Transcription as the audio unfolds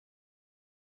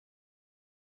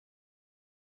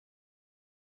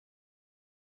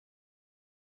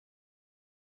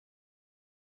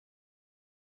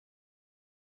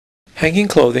Hanging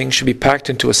clothing should be packed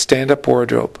into a stand-up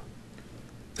wardrobe.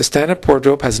 The stand-up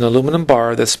wardrobe has an aluminum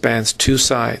bar that spans 2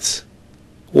 sides.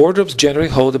 Wardrobes generally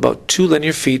hold about 2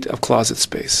 linear feet of closet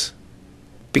space.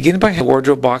 Begin by hanging the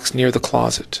wardrobe box near the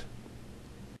closet.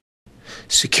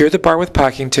 Secure the bar with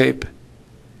packing tape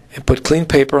and put clean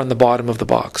paper on the bottom of the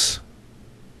box.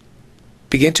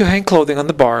 Begin to hang clothing on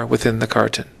the bar within the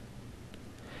carton.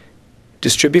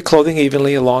 Distribute clothing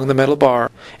evenly along the metal bar,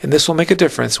 and this will make a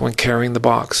difference when carrying the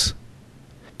box.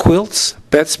 Quilts,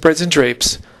 bedspreads, and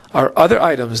drapes are other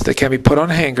items that can be put on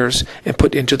hangers and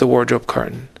put into the wardrobe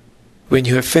carton. When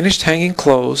you have finished hanging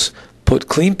clothes, put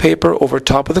clean paper over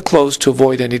top of the clothes to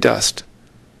avoid any dust.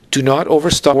 Do not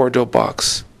overstock the wardrobe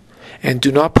box, and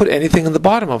do not put anything in the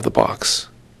bottom of the box.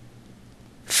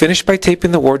 Finish by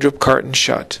taping the wardrobe carton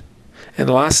shut. And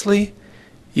lastly,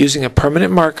 using a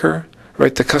permanent marker,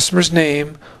 write the customer's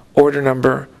name, order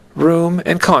number, room,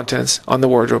 and contents on the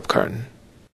wardrobe carton.